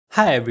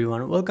Hi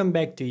everyone, welcome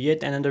back to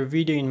yet another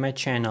video in my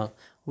channel.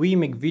 We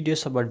make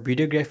videos about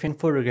videography and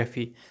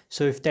photography.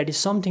 So if that is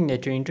something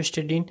that you're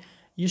interested in,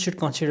 you should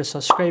consider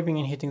subscribing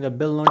and hitting the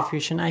bell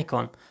notification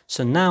icon.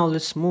 So now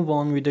let's move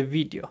on with the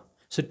video.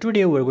 So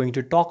today we're going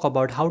to talk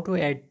about how to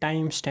add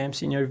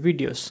timestamps in your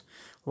videos.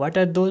 What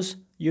are those?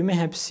 You may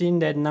have seen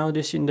that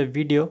nowadays in the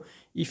video,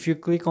 if you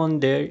click on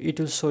there, it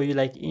will show you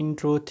like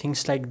intro,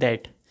 things like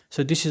that.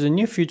 So this is a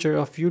new feature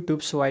of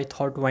YouTube, so I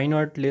thought why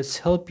not let's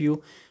help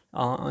you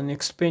on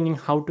explaining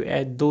how to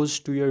add those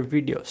to your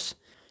videos.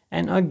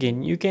 And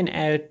again, you can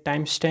add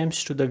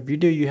timestamps to the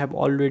video you have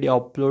already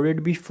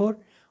uploaded before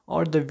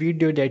or the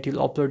video that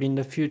you'll upload in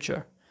the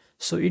future.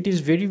 So it is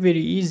very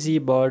easy,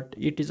 but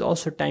it is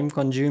also time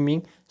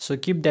consuming, so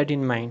keep that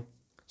in mind.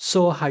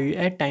 So how you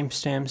add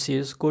timestamps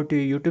is go to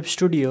your YouTube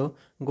studio,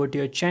 go to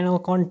your channel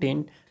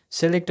content,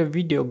 select a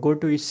video, go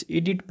to its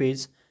edit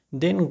page,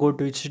 then go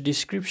to its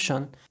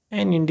description,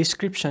 and in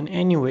description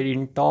anywhere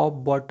in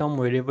top, bottom,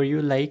 wherever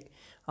you like,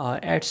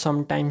 add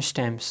some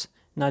timestamps.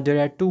 Now there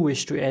are two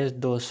ways to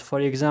add those. For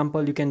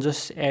example, you can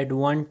just add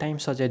one time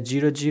such as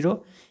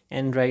 00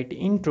 and write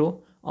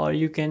intro, or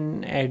you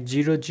can add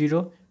 00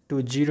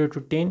 to 0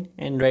 to 10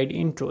 and write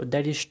intro.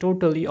 That is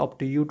totally up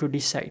to you to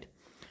decide.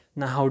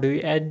 Now how do you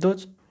add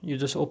those? You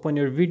just open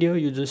your video,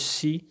 you just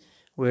see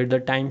where the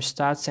time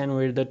starts and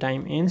where the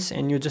time ends,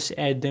 and you just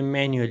add them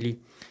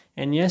manually.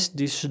 And yes,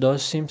 this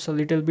does seems a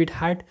little bit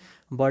hard,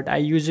 but I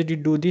usually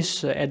do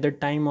this at the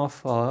time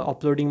of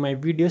uploading my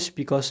videos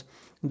because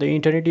the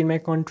internet in my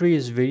country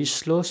is very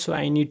slow, so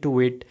I need to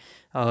wait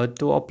to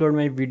upload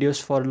my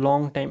videos for a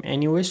long time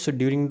anyway. So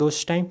during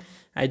those time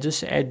I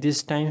just add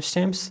these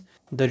timestamps.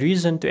 The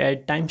reason to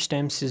add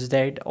timestamps is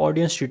that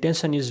audience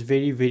retention is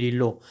very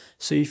low.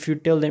 So if you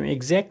tell them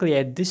exactly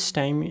at this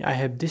time I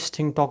have this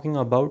thing talking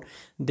about,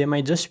 they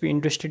might just be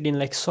interested in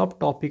like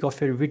subtopic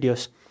of your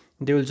videos.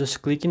 They will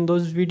just click in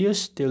those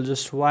videos, they'll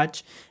just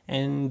watch,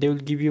 and they will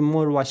give you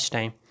more watch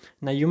time.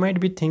 Now you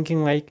might be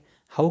thinking like,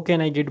 how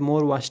can I get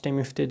more watch time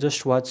if they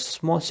just watch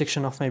small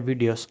section of my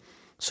videos?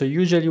 So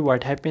usually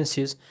what happens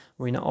is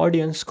when an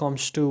audience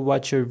comes to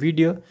watch your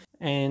video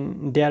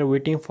and they are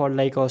waiting for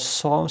like a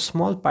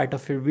small part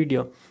of your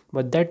video,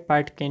 but that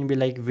part can be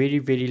like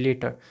very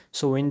later.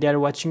 So when they are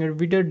watching your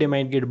video, they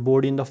might get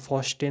bored in the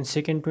first 10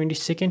 second, 20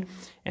 second,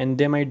 and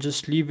they might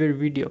just leave your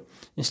video.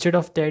 Instead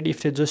of that,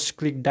 if they just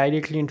click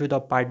directly into the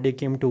part they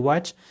came to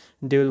watch,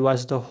 they will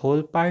watch the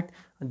whole part.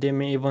 They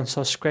may even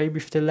subscribe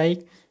if they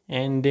like,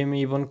 and they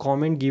may even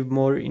comment, give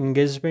more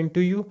engagement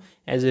to you.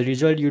 As a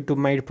result, YouTube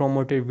might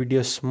promote your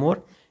videos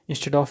more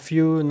instead of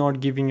you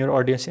not giving your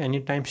audience any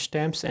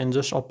timestamps and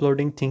just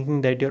uploading thinking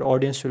that your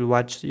audience will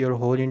watch your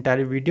whole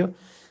entire video.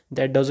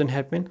 That doesn't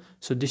happen.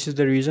 So this is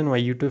the reason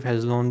why YouTube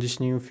has launched this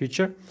new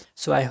feature.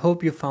 So I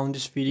hope you found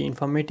this video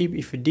informative.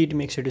 If you did,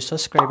 make sure to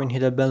subscribe and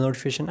hit the bell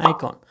notification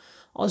icon.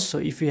 Also,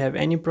 if you have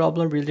any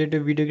problem related to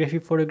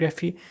videography,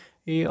 photography,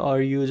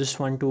 or you just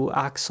want to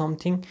ask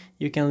something,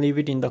 you can leave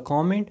it in the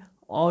comment,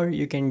 or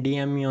you can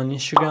DM me on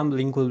Instagram.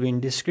 Link will be in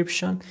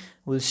description.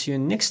 We'll see you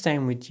next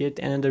time with yet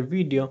another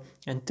video.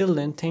 Until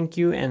then, thank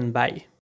you and bye.